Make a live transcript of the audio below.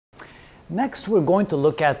Next, we're going to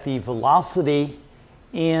look at the velocity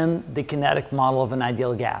in the kinetic model of an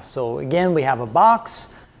ideal gas. So again, we have a box.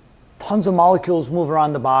 Tons of molecules move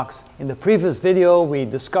around the box. In the previous video, we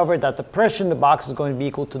discovered that the pressure in the box is going to be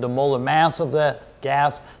equal to the molar mass of the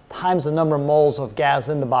gas times the number of moles of gas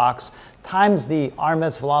in the box times the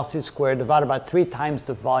RMS velocity squared divided by 3 times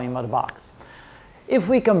the volume of the box. If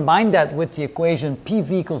we combine that with the equation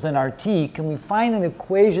PV equals nRT, can we find an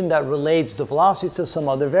equation that relates the velocity to some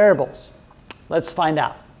other variables? Let's find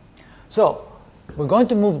out. So we're going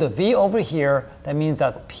to move the V over here. That means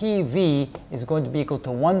that PV is going to be equal to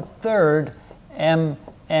 1/3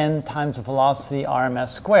 mn times the velocity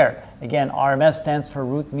RMS squared. Again, RMS stands for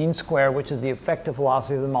root mean square, which is the effective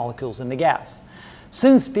velocity of the molecules in the gas.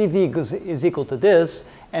 Since PV is equal to this,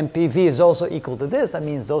 and PV is also equal to this, that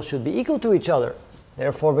means those should be equal to each other.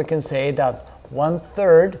 Therefore, we can say that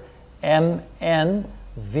 1/3 mn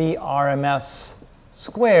V RMS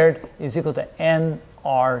squared is equal to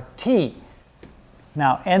nRT.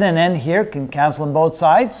 Now, n and n here can cancel on both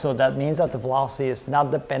sides, so that means that the velocity is not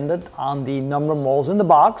dependent on the number of moles in the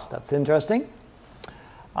box. That's interesting.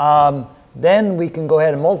 Then we can go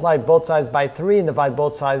ahead and multiply both sides by 3 and divide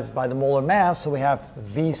both sides by the molar mass. So we have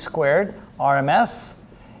V squared RMS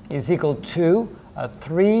is equal to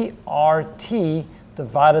 3RT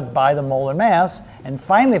divided by the molar mass. And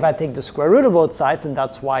finally, if I take the square root of both sides, and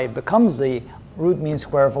that's why it becomes the root mean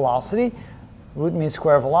square velocity, root mean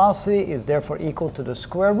square velocity is therefore equal to the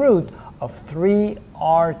square root of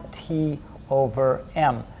 3RT over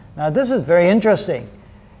m. Now this is very interesting.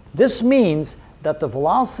 This means that the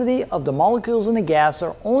velocity of the molecules in the gas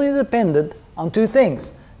are only dependent on 2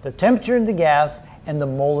 things: the temperature in the gas and the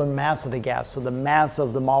molar mass of the gas, so the mass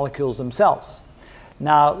of the molecules themselves.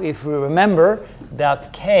 Now if we remember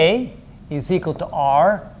that K is equal to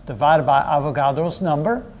R divided by Avogadro's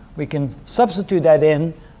number, we can substitute that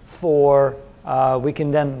in for we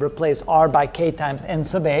can then replace R by K times N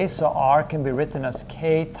sub A, so R can be written as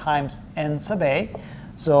K times N sub A.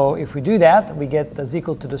 So if we do that, we get that's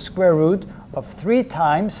equal to the square root of 3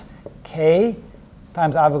 times K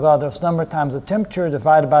times Avogadro's number times the temperature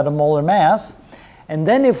divided by the molar mass. And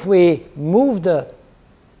then if we move the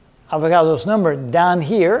Avogadro's number down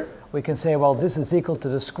here, we can say, well, this is equal to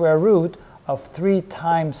the square root of 3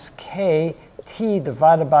 times Kt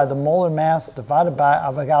divided by the molar mass divided by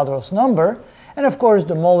Avogadro's number. And of course,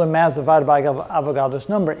 the molar mass divided by Avogadro's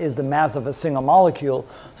number is the mass of a single molecule.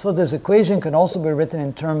 So this equation can also be written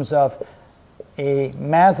in terms of a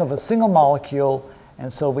mass of a single molecule.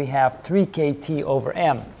 And so we have 3 Kt over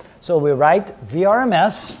m. So we write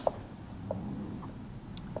VRMS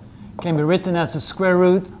can be written as the square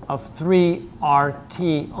root of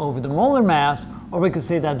 3RT over the molar mass, or we could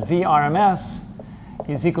say that VRMS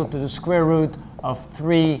is equal to the square root of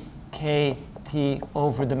 3Kt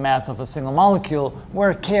over the mass of a single molecule,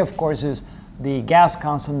 where K, of course, is the gas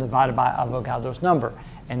constant divided by Avogadro's number.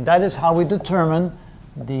 And that is how we determine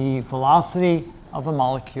the velocity of a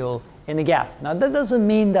molecule in a gas. Now, that doesn't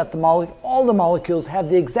mean that all the molecules have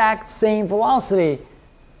the exact same velocity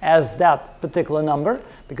as that particular number,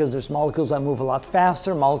 because there's molecules that move a lot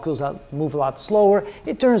faster, molecules that move a lot slower.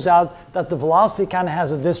 It turns out that the velocity kind of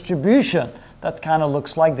has a distribution that kind of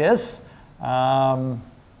looks like this.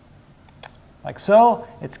 Like so.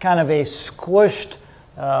 It's kind of a squished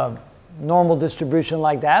normal distribution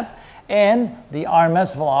like that. And the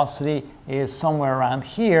RMS velocity is somewhere around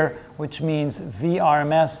here, which means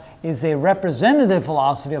VRMS is a representative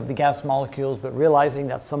velocity of the gas molecules, but realizing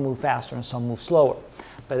that some move faster and some move slower.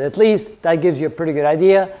 But at least that gives you a pretty good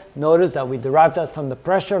idea. Notice that we derived that from the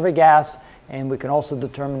pressure of a gas, and we can also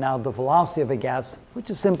determine now the velocity of a gas, which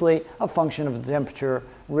is simply a function of the temperature,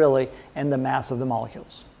 really, and the mass of the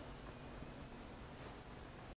molecules.